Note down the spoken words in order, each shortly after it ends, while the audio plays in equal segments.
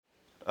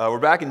We're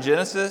back in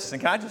Genesis,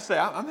 and can I just say,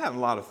 I'm having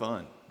a lot of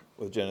fun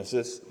with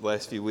Genesis the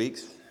last few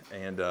weeks,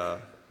 and I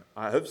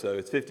hope so.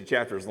 It's 50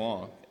 chapters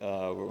long.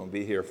 We're going to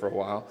be here for a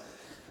while.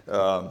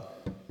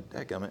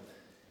 Dadgummit.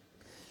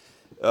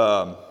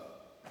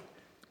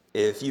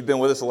 If you've been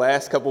with us the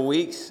last couple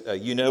weeks,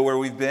 you know where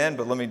we've been,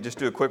 but let me just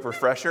do a quick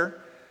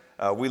refresher.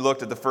 We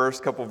looked at the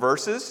first couple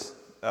verses,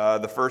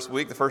 the first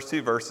week, the first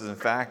two verses, in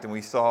fact, and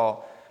we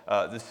saw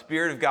the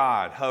Spirit of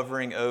God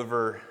hovering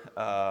over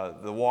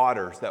the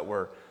waters that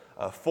were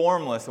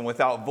formless and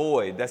without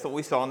void. That's what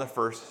we saw in the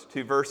first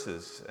two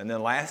verses. And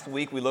then last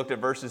week we looked at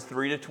verses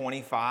 3 to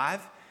 25.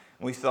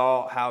 And we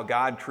saw how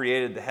God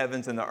created the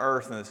heavens and the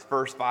earth in those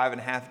first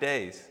 5.5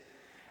 days.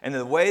 And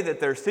the way that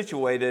they're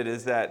situated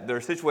is that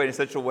they're situated in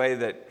such a way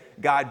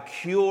that God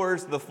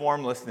cures the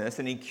formlessness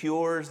and He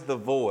cures the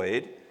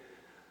void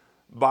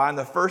by, in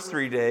the first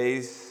 3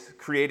 days,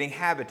 creating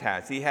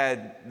habitats. He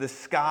had the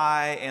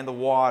sky and the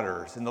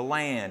waters and the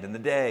land and the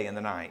day and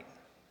the night.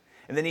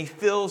 And then He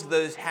fills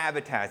those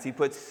habitats. He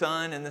puts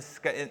sun in the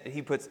sky,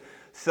 He puts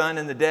sun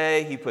in the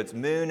day, He puts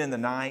moon in the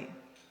night.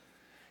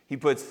 He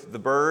puts the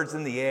birds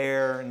in the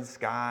air and the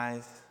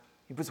skies.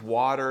 He puts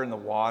water in the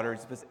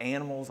waters. He puts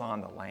animals on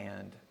the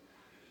land.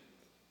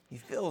 He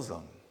fills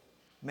them,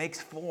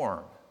 makes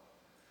form.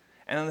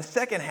 And on the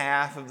second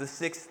half of the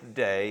sixth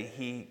day,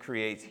 He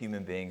creates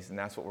human beings, and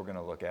that's what we're going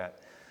to look at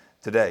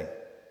today.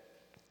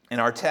 And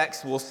our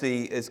text, we'll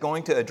see, is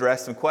going to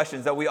address some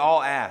questions that we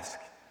all ask.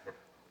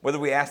 Whether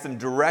we ask them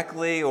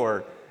directly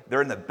or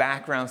they're in the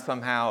background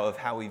somehow of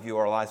how we view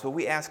our lives. But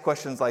we ask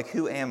questions like,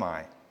 who am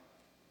I?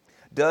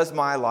 Does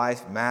my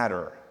life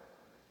matter?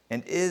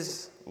 And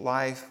is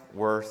life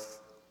worth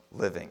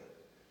living?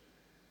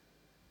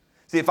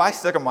 See, if I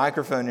stuck a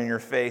microphone in your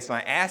face and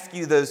I ask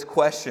you those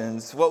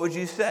questions, what would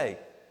you say?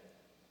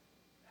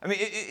 I mean,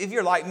 if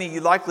you're like me,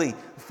 you likely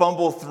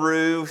fumble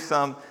through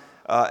some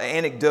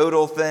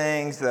anecdotal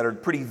things that are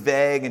pretty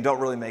vague and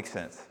don't really make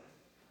sense.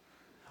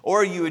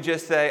 Or you would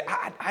just say,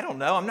 I don't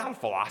know, I'm not a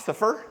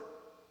philosopher.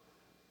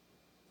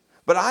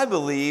 But I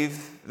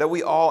believe that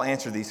we all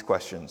answer these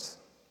questions.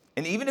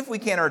 And even if we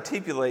can't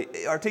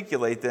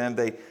articulate them,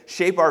 they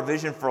shape our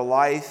vision for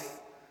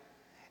life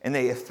and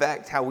they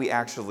affect how we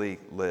actually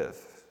live.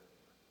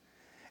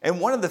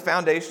 And one of the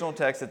foundational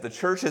texts that the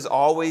church has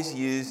always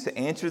used to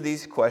answer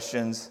these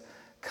questions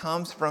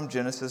comes from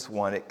Genesis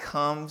 1. It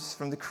comes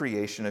from the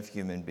creation of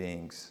human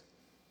beings.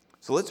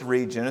 So let's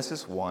read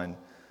Genesis 1,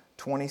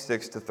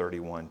 26 to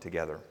 31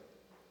 together.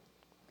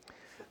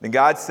 Then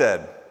God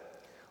said,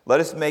 "Let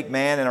us make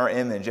man in our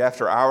image,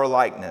 after our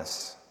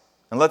likeness,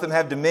 and let them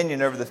have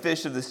dominion over the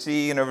fish of the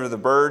sea, and over the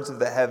birds of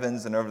the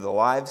heavens, and over the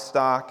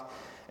livestock,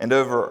 and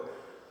over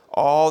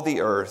all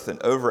the earth,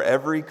 and over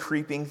every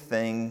creeping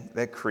thing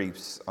that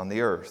creeps on the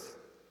earth."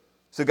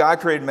 So God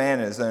created man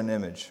in His own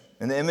image.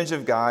 In the image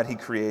of God He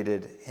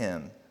created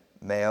him.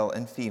 Male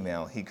and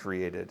female He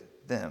created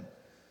them.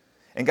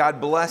 And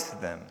God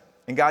blessed them.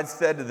 And God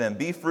said to them,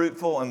 "Be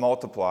fruitful and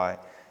multiply,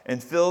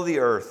 and fill the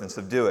earth and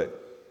subdue it,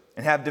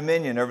 and have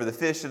dominion over the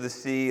fish of the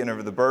sea, and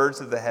over the birds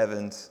of the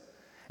heavens,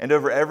 and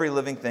over every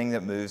living thing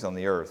that moves on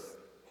the earth."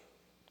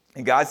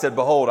 And God said,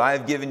 "Behold, I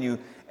have given you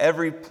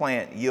every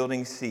plant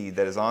yielding seed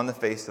that is on the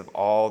face of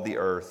all the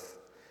earth,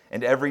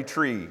 and every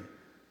tree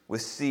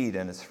with seed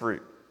in its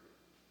fruit.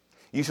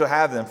 You shall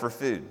have them for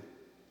food.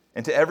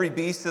 And to every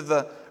beast of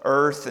the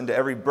earth, and to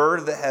every bird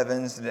of the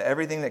heavens, and to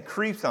everything that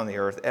creeps on the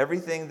earth,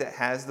 everything that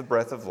has the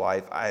breath of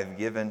life, I have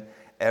given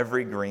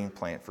every green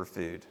plant for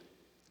food."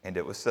 And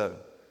it was so.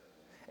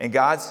 And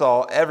God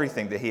saw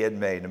everything that He had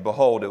made, and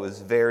behold, it was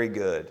very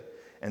good.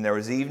 And there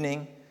was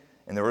evening,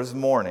 and there was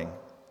morning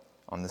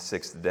on the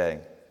sixth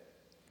day.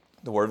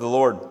 The word of the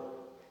Lord.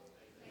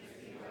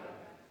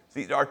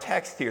 See, our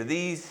text here,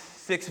 these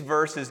 6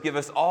 verses give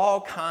us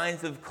all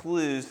kinds of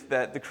clues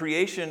that the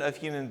creation of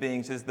human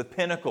beings is the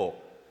pinnacle,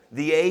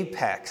 the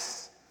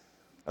apex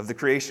of the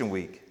creation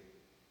week.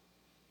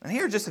 And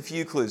here are just a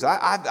few clues.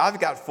 I've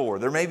got 4.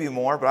 There may be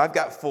more, but I've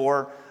got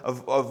 4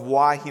 of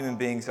why human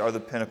beings are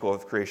the pinnacle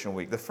of creation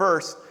week. The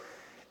first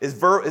is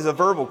a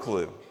verbal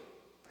clue.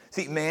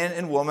 See, man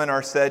and woman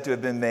are said to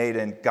have been made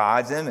in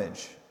God's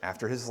image,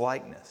 after His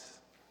likeness.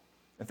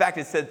 In fact,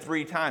 it's said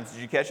 3 times.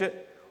 Did you catch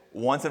it?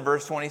 Once in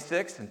verse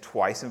 26 and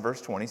twice in verse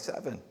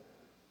 27.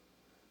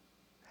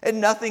 And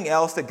nothing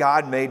else that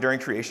God made during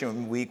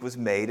creation week was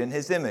made in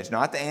His image.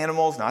 Not the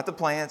animals, not the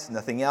plants,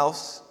 nothing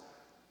else.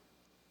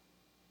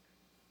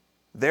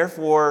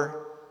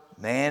 Therefore,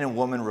 man and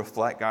woman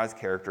reflect God's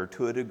character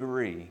to a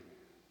degree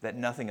that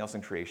nothing else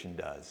in creation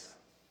does.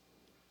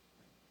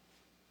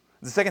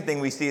 The second thing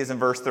we see is in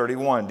verse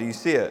 31. Do you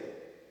see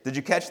it? Did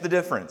you catch the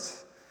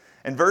difference?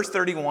 In verse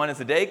 31, as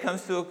the day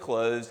comes to a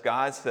close,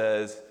 God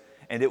says,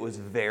 "And it was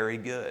very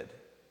good."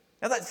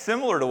 Now that's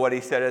similar to what He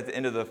said at the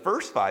end of the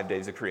first 5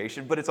 days of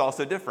creation, but it's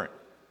also different.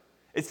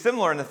 It's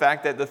similar in the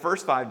fact that the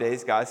first 5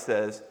 days God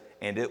says,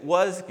 "And it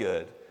was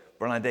good."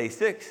 But on day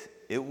 6,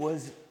 it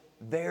was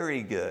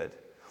very good.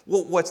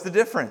 Well, what's the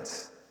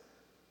difference?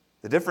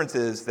 The difference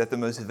is that the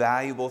most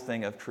valuable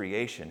thing of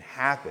creation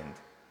happened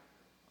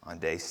on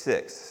day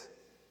 6.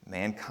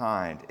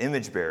 mankind,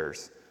 image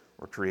bearers,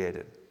 were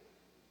created.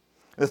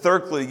 The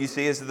third clue you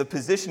see is the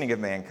positioning of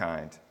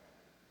mankind.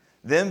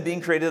 Them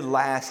being created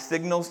last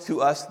signals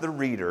to us, the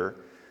reader,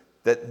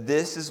 that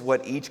this is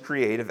what each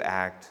creative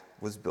act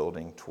was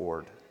building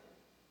toward.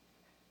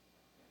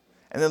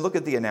 And then look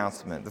at the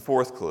announcement, the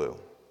fourth clue.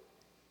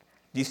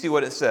 Do you see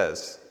what it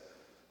says?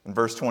 In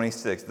verse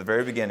 26, the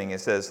very beginning,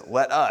 it says,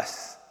 "Let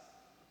us."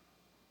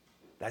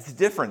 That's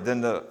different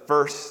than the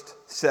first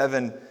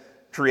 7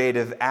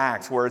 creative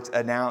acts where it's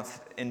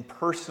announced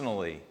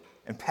impersonally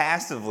and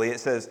passively. It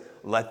says,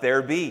 "Let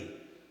there be."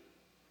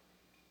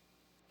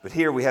 But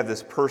here we have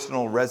this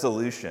personal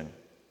resolution,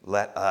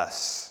 "Let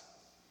us."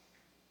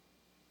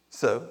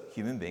 So,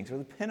 human beings are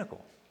the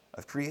pinnacle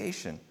of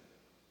creation.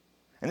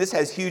 And this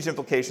has huge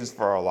implications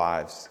for our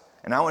lives.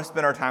 And I want to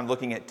spend our time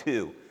looking at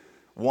 2.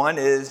 One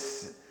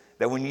is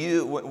that when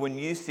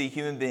you see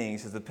human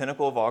beings as the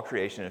pinnacle of all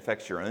creation, it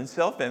affects your own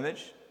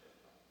self-image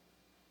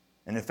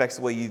and it affects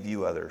the way you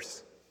view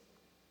others.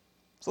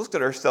 So let's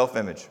look at our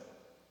self-image.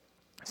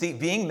 See,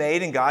 being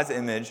made in God's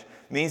image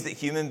means that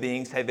human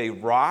beings have a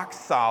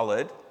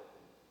rock-solid,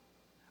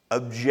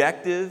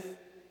 objective,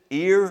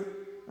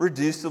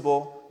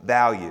 irreducible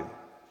value.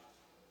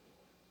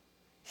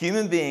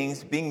 Human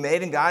beings being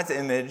made in God's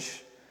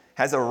image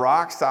has a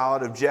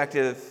rock-solid,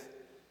 objective,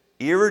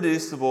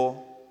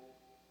 irreducible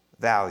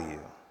value.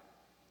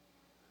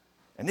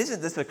 And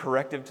isn't this a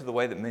corrective to the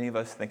way that many of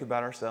us think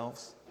about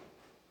ourselves?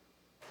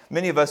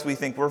 Many of us, we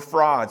think we're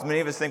frauds. Many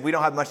of us think we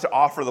don't have much to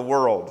offer the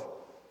world.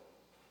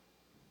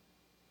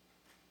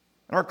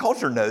 And our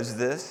culture knows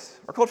this.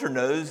 Our culture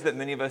knows that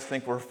many of us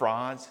think we're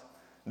frauds.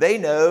 They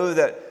know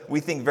that we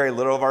think very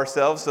little of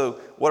ourselves.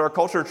 So what our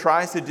culture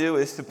tries to do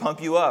is to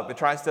pump you up. It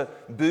tries to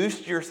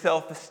boost your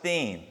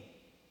self-esteem.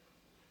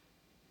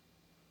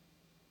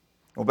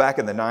 Well, back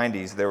in the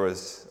 90s, there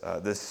was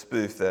this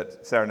spoof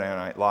that Saturday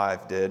Night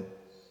Live did,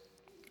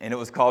 and it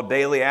was called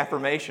Daily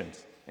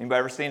Affirmations. Anybody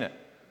ever seen it?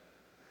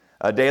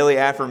 Daily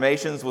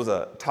Affirmations was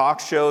a talk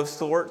show of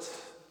sorts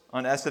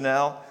on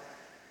SNL.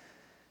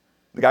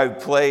 The guy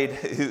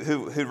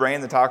who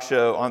ran the talk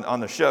show on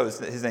the show,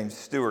 his name's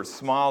Stuart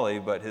Smalley,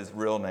 but his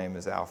real name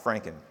is Al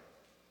Franken.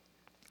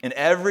 And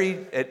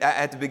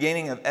at the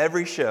beginning of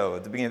every show,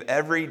 at the beginning of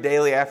every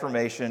daily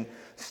affirmation,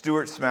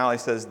 Stuart Smalley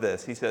says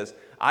this. He says,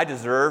 "I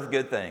deserve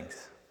good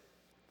things.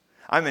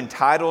 I'm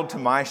entitled to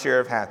my share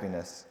of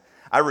happiness.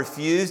 I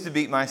refuse to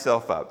beat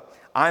myself up.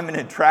 I'm an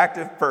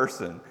attractive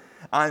person.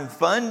 I'm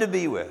fun to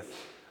be with.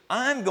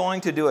 I'm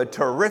going to do a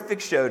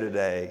terrific show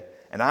today,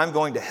 and I'm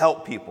going to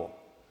help people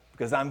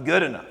because I'm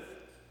good enough,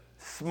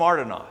 smart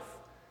enough,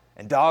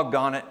 and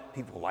doggone it,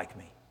 people like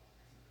me."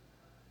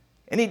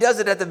 And he does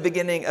it at the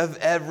beginning of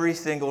every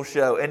single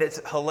show, and it's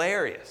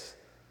hilarious.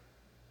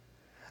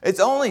 It's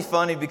only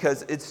funny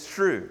because it's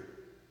true.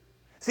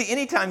 See,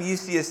 anytime you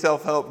see a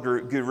self-help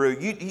guru,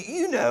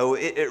 you know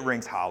it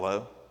rings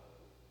hollow.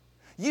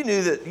 You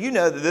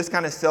know that this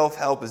kind of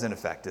self-help is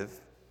ineffective,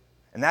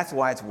 and that's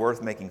why it's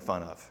worth making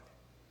fun of.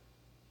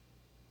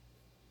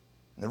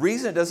 And the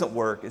reason it doesn't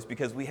work is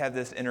because we have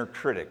this inner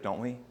critic,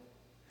 don't we?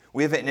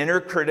 We have an inner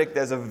critic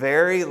that's a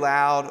very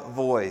loud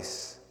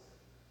voice.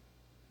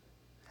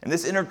 And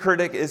this inner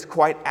critic is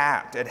quite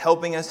apt at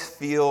helping us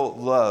feel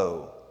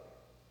low,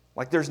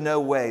 like there's no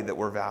way that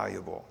we're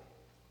valuable.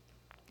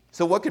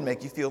 So what could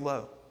make you feel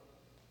low?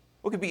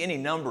 What could be any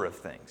number of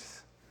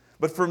things.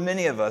 But for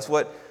many of us,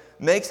 what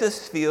makes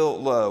us feel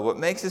low, what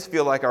makes us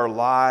feel like our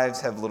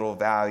lives have little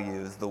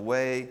value is the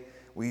way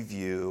we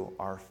view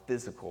our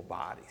physical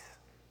bodies.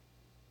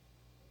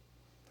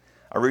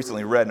 I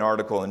recently read an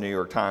article in the New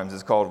York Times.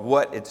 It's called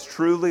 "What It's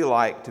Truly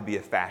Like to Be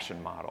a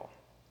Fashion Model."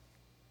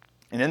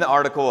 And in the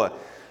article, a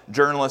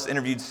journalist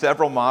interviewed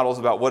several models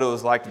about what it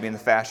was like to be in the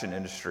fashion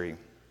industry.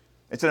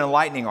 It's an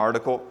enlightening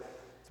article.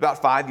 It's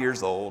about 5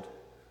 years old,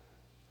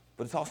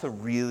 but it's also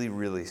really,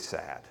 really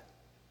sad.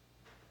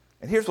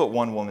 And here's what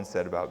one woman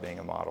said about being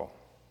a model.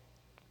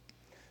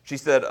 She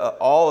said,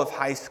 "All of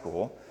high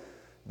school,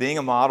 being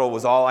a model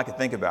was all I could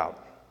think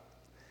about.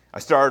 I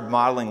started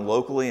modeling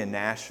locally in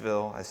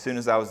Nashville as soon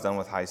as I was done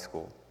with high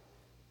school.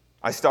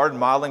 I started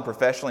modeling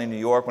professionally in New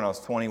York when I was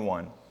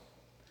 21.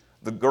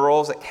 The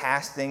girls at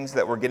castings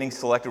that were getting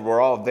selected were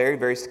all very,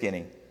 very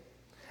skinny.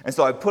 And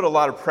so I put a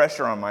lot of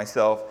pressure on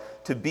myself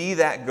to be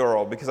that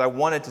girl because I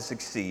wanted to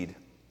succeed.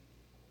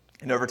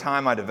 And over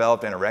time, I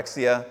developed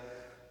anorexia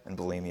and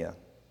bulimia.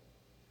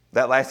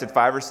 That lasted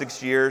 5 or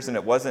 6 years, and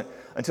it wasn't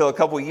until a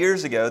couple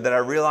years ago that I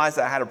realized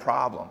I had a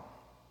problem.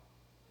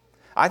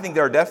 I think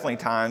there are definitely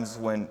times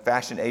when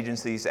fashion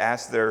agencies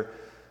ask their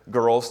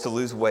girls to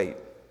lose weight,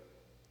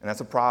 and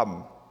that's a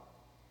problem.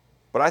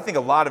 But I think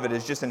a lot of it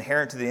is just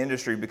inherent to the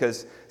industry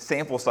because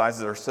sample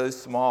sizes are so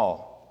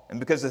small, and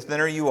because the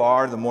thinner you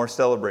are, the more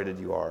celebrated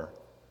you are.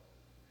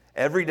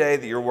 Every day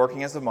that you're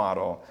working as a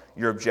model,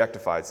 you're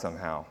objectified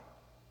somehow.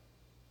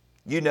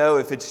 You know,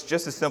 if it's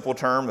just a simple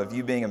term of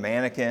you being a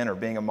mannequin or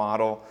being a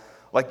model,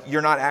 like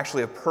you're not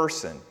actually a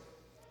person.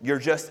 You're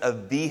just a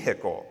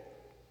vehicle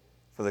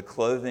for the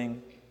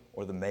clothing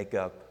or the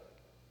makeup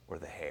or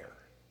the hair.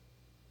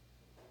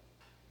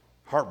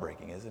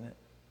 Heartbreaking, isn't it?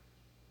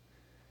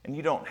 And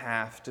you don't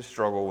have to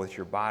struggle with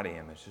your body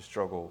image to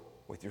struggle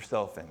with your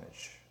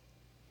self-image.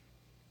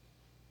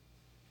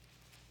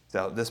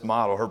 So this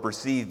model, her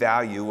perceived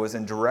value was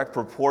in direct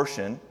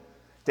proportion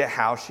to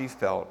how she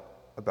felt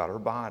about her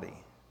body.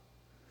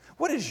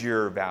 What is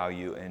your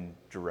value in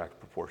direct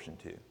proportion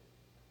to?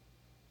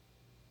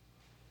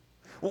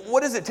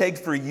 What does it take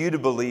for you to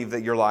believe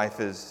that your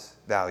life is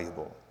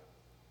valuable?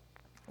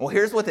 Well,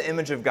 here's what the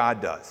image of God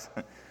does.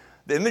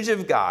 The image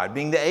of God,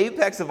 being the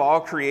apex of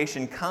all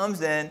creation,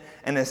 comes in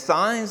and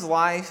assigns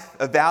life,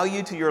 a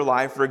value to your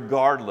life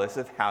regardless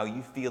of how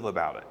you feel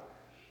about it.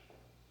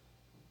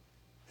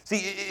 See,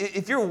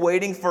 if you're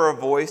waiting for a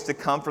voice to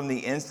come from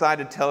the inside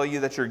to tell you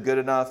that you're good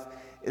enough,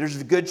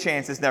 there's a good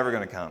chance it's never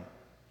going to come.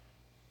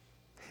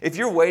 If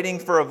you're waiting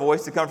for a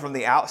voice to come from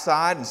the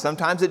outside, and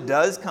sometimes it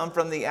does come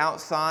from the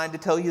outside to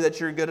tell you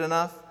that you're good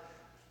enough,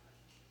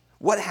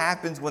 what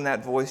happens when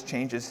that voice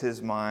changes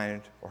his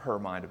mind or her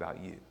mind about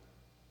you?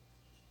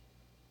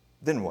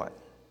 Then what?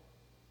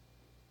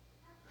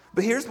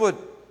 But here's what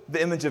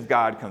the image of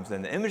God comes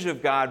in. The image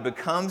of God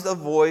becomes a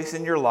voice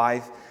in your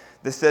life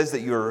that says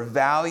that you're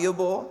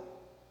valuable,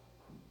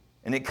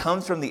 and it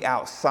comes from the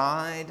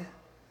outside,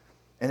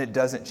 and it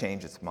doesn't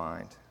change its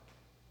mind.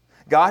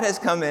 God has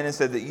come in and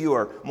said that you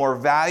are more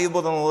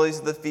valuable than the lilies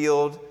of the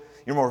field,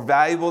 you're more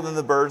valuable than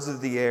the birds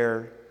of the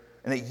air,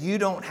 and that you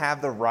don't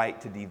have the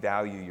right to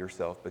devalue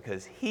yourself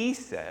because He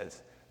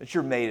says that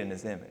you're made in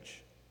His image.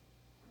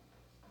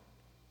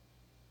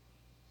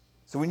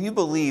 So when you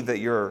believe that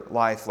your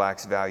life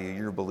lacks value,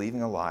 you're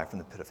believing a lie from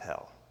the pit of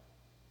hell.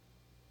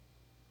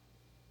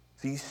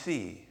 So you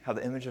see how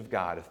the image of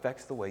God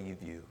affects the way you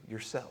view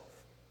yourself,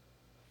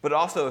 but it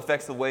also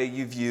affects the way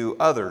you view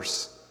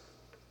others.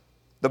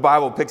 The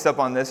Bible picks up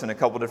on this in a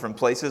couple different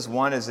places.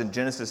 One is in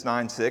Genesis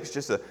 9:6,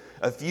 just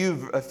a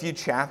few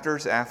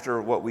chapters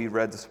after what we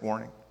read this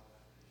morning.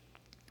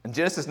 And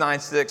Genesis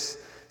 9:6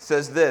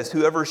 says this: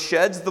 "Whoever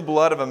sheds the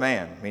blood of a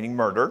man," meaning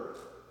murder,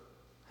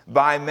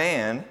 "by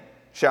man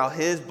shall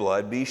his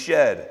blood be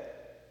shed.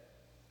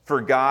 For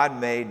God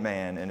made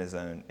man in His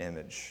own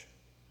image."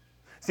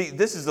 See,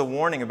 this is a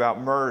warning about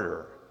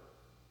murder.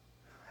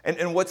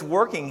 And what's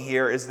working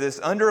here is this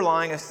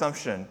underlying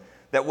assumption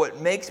that what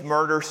makes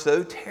murder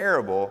so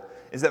terrible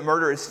is that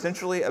murder is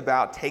centrally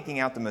about taking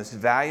out the most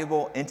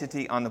valuable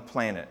entity on the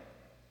planet,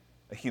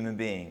 a human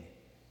being,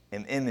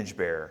 an image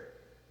bearer,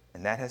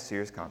 and that has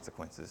serious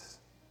consequences.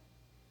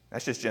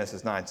 That's just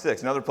Genesis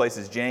 9:6. Another place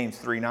is James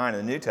 3:9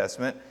 in the New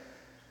Testament.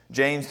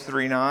 James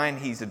 3:9,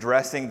 he's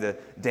addressing the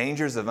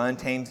dangers of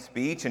untamed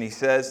speech, and he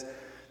says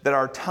that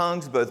our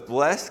tongues both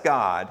bless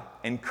God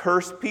and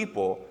curse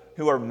people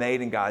who are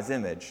made in God's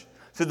image.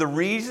 So the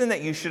reason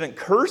that you shouldn't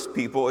curse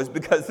people is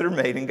because they're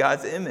made in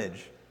God's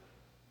image.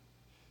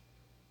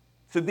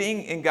 So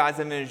being in God's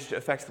image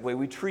affects the way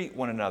we treat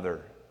one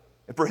another.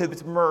 It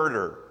prohibits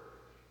murder.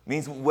 It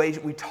means the way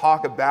we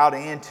talk about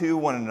and to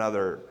one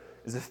another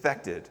is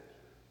affected.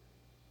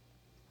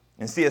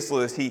 And C.S.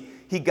 Lewis,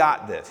 he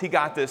got this. He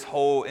got this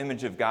whole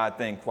image of God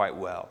thing quite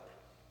well.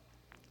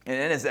 And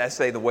in his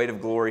essay, The Weight of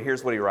Glory,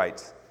 here's what he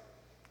writes.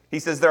 He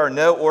says, "There are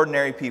no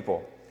ordinary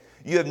people.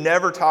 You have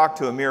never talked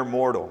to a mere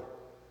mortal.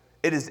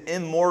 It is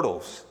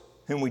immortals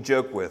whom we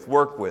joke with,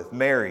 work with,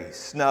 marry,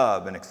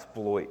 snub, and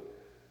exploit.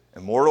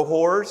 Immortal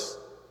horrors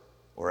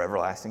or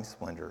everlasting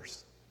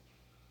splendors."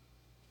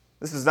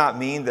 This does not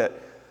mean that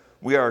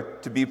we are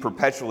to be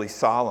perpetually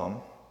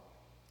solemn.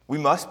 We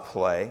must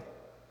play,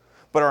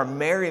 but our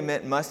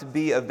merriment must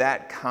be of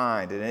that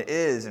kind, and it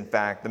is, in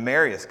fact, the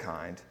merriest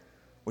kind,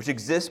 which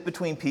exists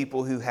between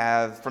people who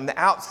have, from the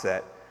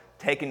outset,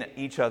 taken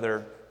each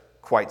other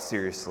quite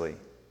seriously.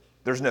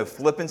 There's no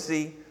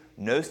flippancy,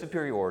 no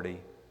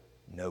superiority,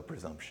 no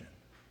presumption.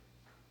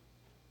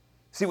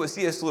 See, what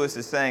C.S. Lewis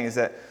is saying is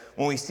that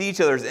when we see each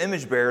other as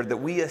image bearer, that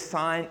we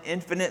assign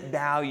infinite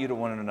value to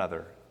one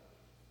another.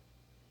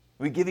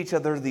 We give each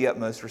other the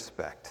utmost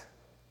respect.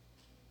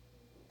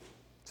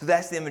 So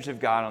that's the image of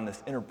God on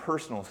this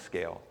interpersonal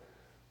scale.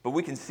 But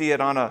we can see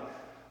it on a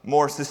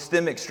more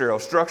systemic scale,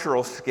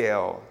 structural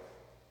scale,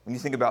 when you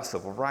think about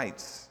civil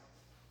rights.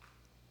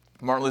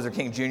 Martin Luther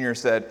King Jr.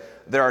 said,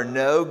 "There are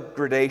no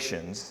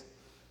gradations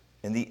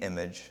in the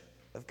image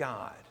of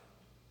God."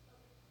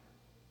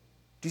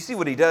 Do you see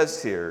what he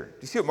does here? Do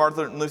you see what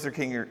Martin Luther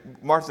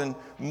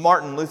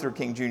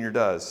King Jr.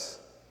 does?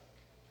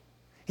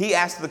 He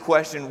asks the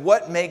question,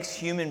 what makes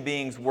human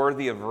beings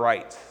worthy of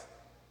rights?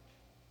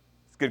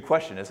 It's a good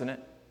question, isn't it?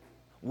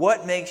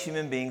 What makes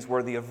human beings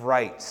worthy of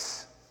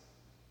rights?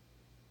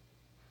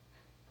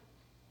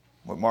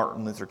 What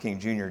Martin Luther King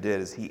Jr.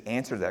 did is he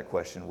answered that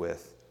question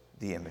with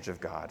the image of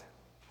God.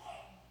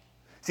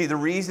 See, the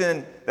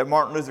reason that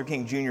Martin Luther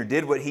King Jr.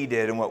 did what he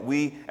did and what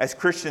we as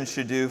Christians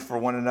should do for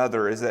one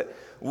another is that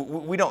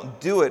we don't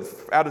do it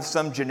out of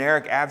some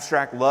generic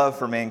abstract love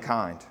for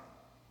mankind.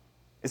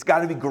 It's got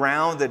to be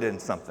grounded in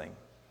something,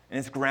 and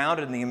it's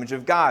grounded in the image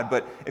of God.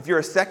 But if you're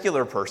a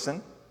secular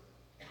person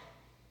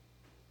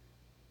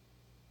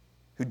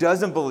who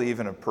doesn't believe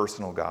in a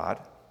personal God,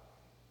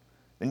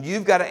 then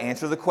you've got to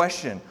answer the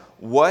question,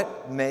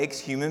 what makes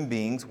human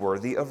beings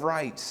worthy of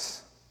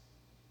rights?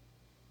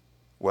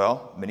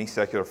 Well, many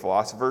secular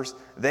philosophers,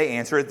 they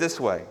answer it this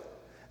way.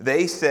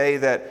 They say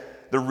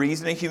that the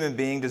reason a human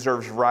being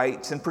deserves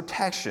rights and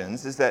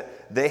protections is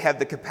that they have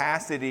the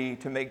capacity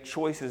to make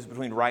choices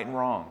between right and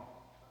wrong.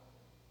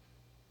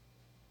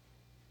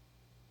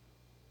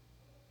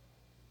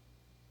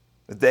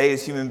 That they,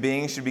 as human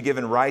beings, should be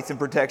given rights and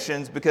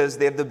protections because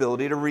they have the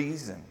ability to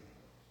reason.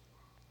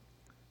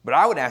 But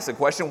I would ask the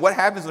question, what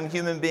happens when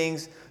human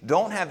beings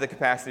don't have the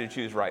capacity to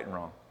choose right and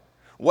wrong?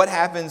 What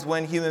happens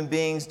when human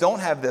beings don't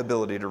have the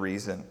ability to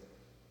reason?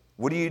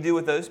 What do you do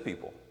with those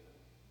people?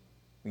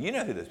 You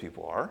know who those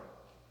people are.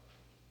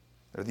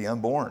 They're the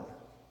unborn.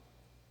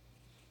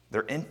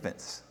 They're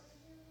infants.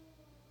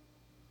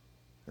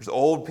 There's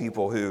old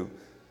people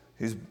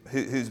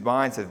whose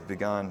minds have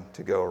begun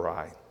to go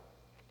awry.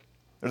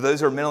 Or those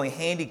who are mentally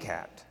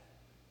handicapped.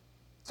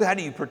 So how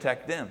do you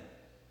protect them?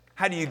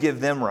 How do you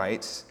give them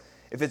rights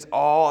if it's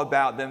all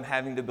about them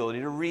having the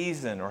ability to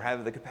reason or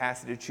have the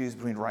capacity to choose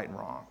between right and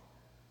wrong?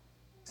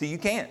 See, you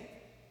can't.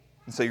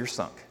 And so you're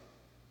sunk.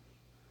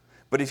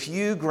 But if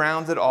you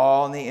ground it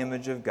all in the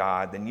image of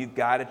God, then you've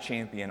got to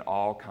champion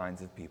all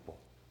kinds of people.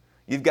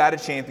 You've got to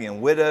champion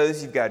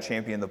widows. You've got to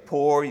champion the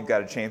poor. You've got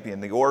to champion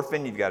the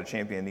orphan. You've got to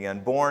champion the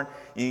unborn.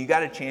 You've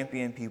got to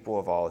champion people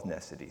of all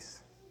ethnicities.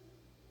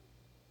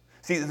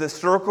 See, the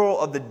circle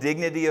of the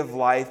dignity of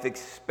life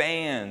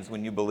expands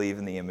when you believe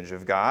in the image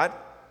of God.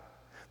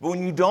 But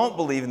when you don't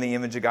believe in the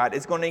image of God,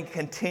 it's going to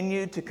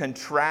continue to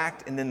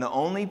contract, and then the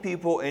only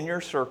people in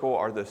your circle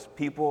are the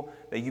people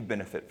that you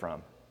benefit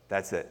from.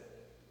 That's it.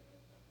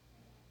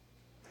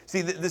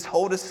 See, this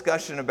whole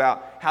discussion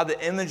about how the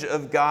image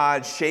of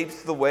God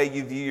shapes the way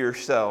you view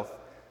yourself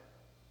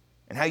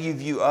and how you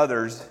view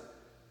others,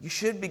 you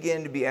should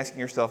begin to be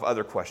asking yourself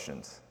other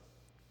questions.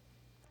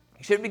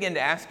 You should begin to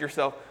ask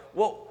yourself,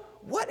 well,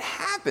 what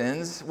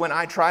happens when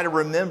I try to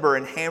remember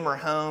and hammer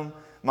home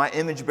my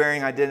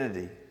image-bearing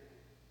identity?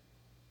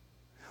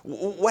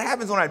 What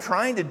happens when I'm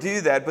trying to do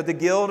that, but the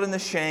guilt and the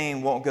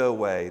shame won't go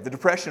away? The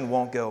depression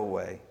won't go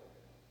away?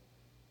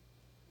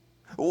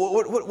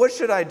 What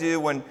should I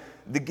do when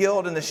the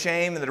guilt and the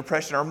shame and the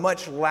depression are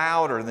much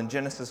louder than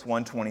Genesis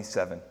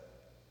 1:27?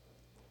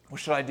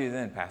 What should I do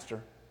then,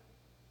 Pastor?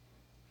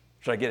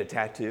 Should I get a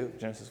tattoo,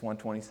 Genesis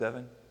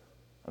 1:27?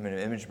 I'm an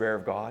image bearer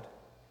of God.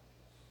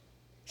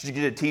 Should you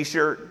get a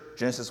t-shirt,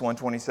 Genesis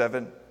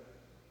 1:27?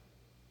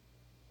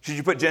 Should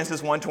you put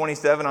Genesis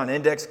 1:27 on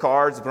index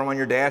cards, put them on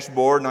your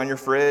dashboard and on your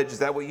fridge? Is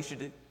that what you should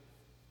do?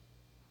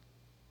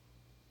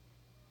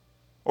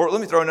 Or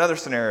let me throw another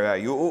scenario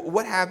at you.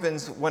 What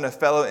happens when a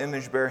fellow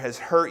image bearer has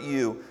hurt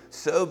you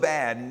so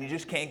bad and you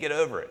just can't get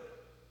over it?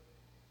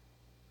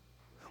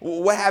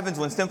 What happens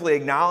when simply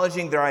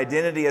acknowledging their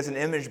identity as an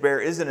image bearer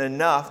isn't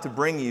enough to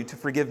bring you to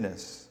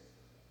forgiveness?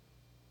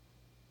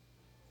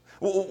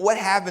 What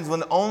happens when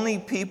the only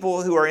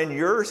people who are in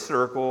your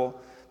circle,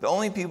 the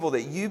only people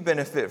that you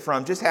benefit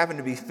from, just happen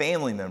to be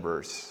family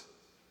members?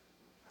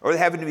 Or they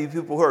happen to be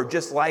people who are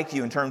just like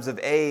you in terms of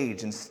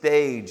age and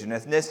stage and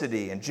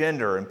ethnicity and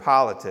gender and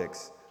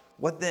politics.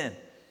 What then?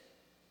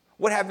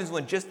 What happens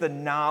when just the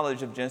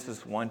knowledge of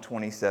Genesis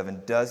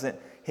 1:27 doesn't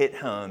hit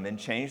home and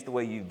change the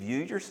way you view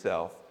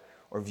yourself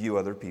or view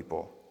other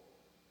people?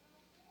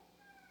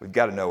 We've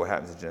got to know what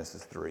happens in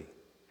Genesis 3.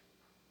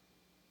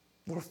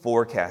 A little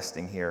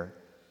forecasting here.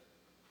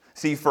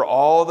 See, for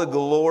all the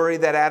glory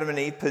that Adam and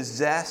Eve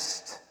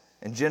possessed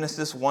in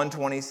Genesis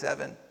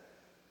 1:27,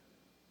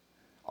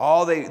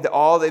 all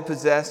they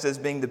possessed as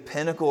being the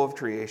pinnacle of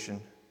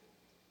creation,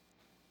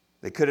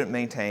 they couldn't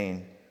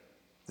maintain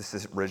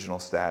this original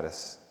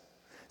status.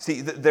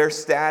 See, their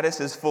status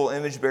as full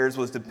image bearers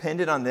was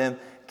dependent on them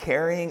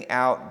carrying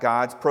out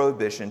God's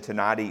prohibition to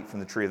not eat from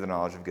the tree of the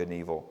knowledge of good and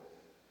evil.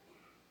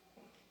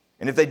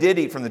 And if they did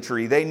eat from the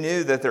tree, they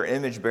knew that their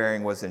image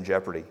bearing was in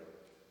jeopardy.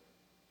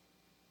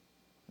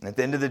 And at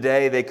the end of the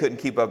day, they couldn't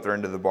keep up their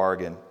end of the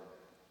bargain.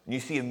 And you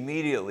see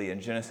immediately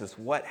in Genesis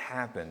what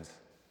happens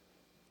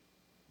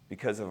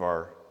because of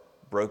our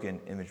broken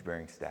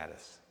image-bearing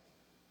status.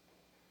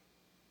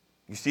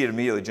 You see it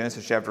immediately.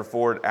 Genesis chapter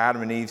 4,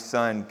 Adam and Eve's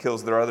son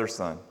kills their other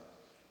son.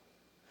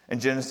 In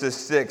Genesis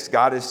 6,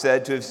 God is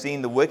said to have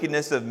seen the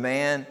wickedness of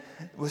man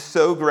was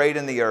so great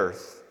in the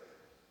earth,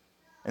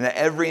 and that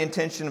every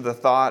intention of the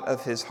thought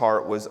of his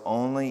heart was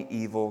only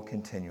evil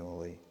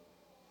continually.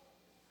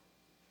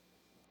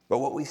 But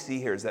what we see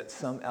here is that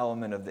some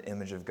element of the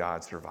image of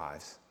God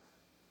survives.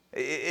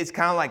 It's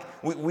kind of like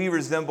we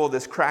resemble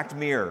this cracked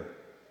mirror.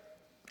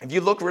 If you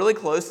look really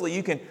closely,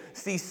 you can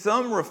see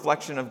some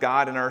reflection of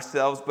God in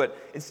ourselves, but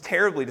it's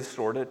terribly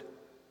distorted.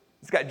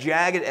 It's got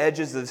jagged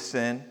edges of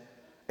sin.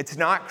 It's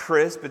not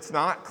crisp. It's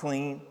not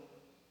clean.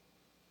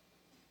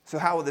 So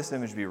how will this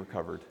image be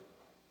recovered?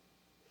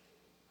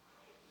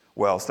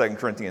 Well, 2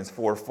 Corinthians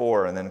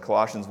 4:4 and then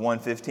Colossians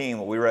 1:15,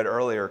 what we read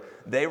earlier,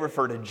 they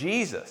refer to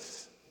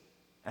Jesus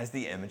as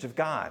the image of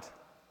God.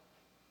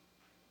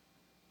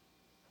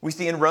 We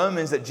see in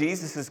Romans that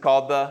Jesus is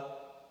called the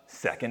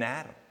second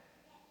Adam.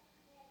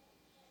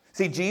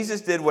 See,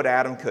 Jesus did what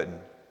Adam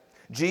couldn't.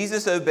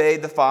 Jesus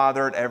obeyed the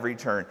Father at every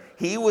turn.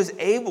 He was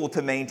able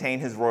to maintain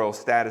his royal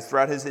status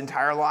throughout his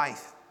entire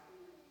life.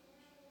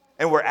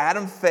 And where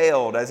Adam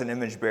failed as an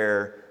image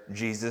bearer,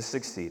 Jesus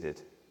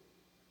succeeded.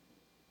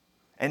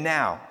 And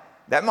now,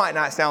 that might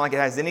not sound like it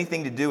has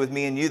anything to do with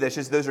me and you.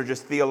 Those are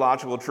just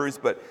theological truths.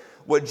 But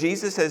what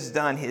Jesus has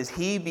done is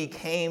he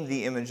became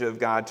the image of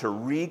God to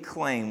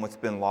reclaim what's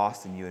been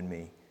lost in you and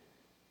me.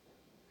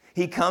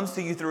 He comes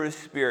to you through his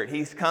Spirit.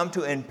 He's come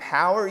to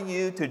empower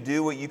you to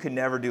do what you could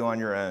never do on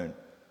your own.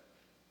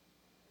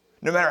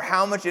 No matter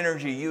how much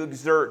energy you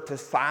exert to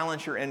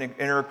silence your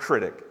inner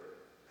critic,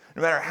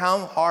 no matter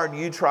how hard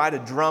you try to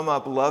drum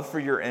up love for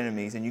your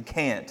enemies and you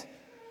can't,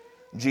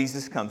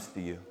 Jesus comes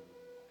to you.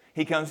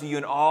 He comes to you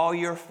in all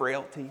your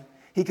frailty.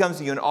 He comes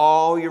to you in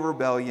all your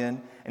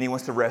rebellion, and he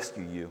wants to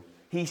rescue you.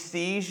 He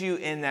sees you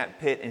in that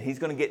pit, and he's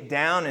going to get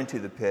down into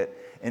the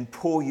pit and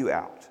pull you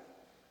out.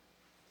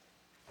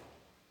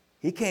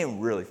 He came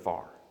really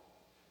far.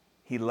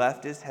 He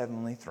left his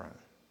heavenly throne,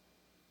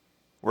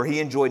 where he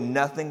enjoyed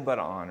nothing but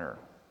honor.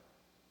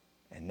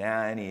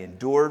 And he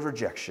endured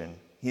rejection.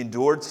 He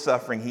endured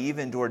suffering. He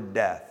even endured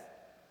death.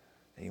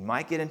 That he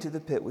might get into the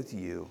pit with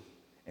you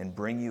and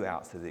bring you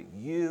out so that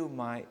you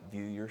might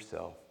view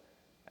yourself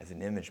as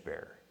an image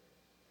bearer.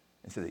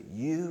 And so that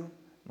you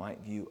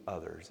might view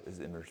others as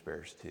image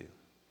bearers too.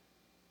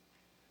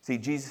 See,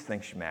 Jesus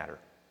thinks you matter.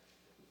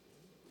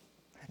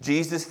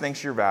 Jesus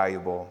thinks you're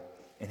valuable,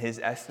 and his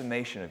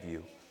estimation of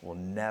you will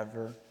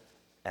never,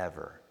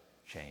 ever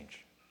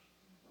change.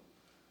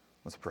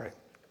 Let's pray.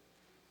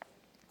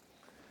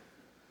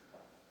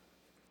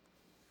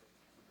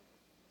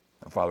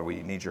 Father,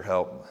 we need your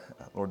help.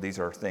 Lord, these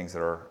are things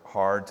that are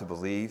hard to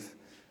believe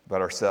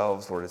about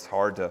ourselves. Lord, it's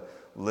hard to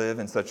live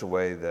in such a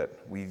way that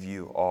we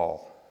view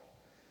all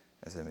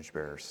as image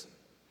bearers.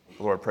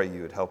 Lord, I pray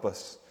you would help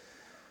us.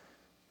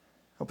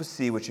 Help us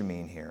see what you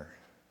mean here.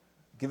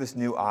 Give us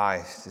new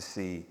eyes to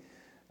see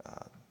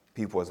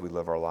people as we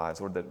live our lives.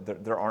 Lord,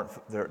 that there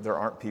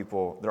aren't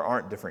people, there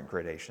aren't different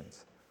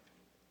gradations.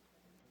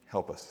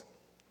 Help us.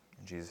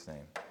 In Jesus'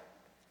 name.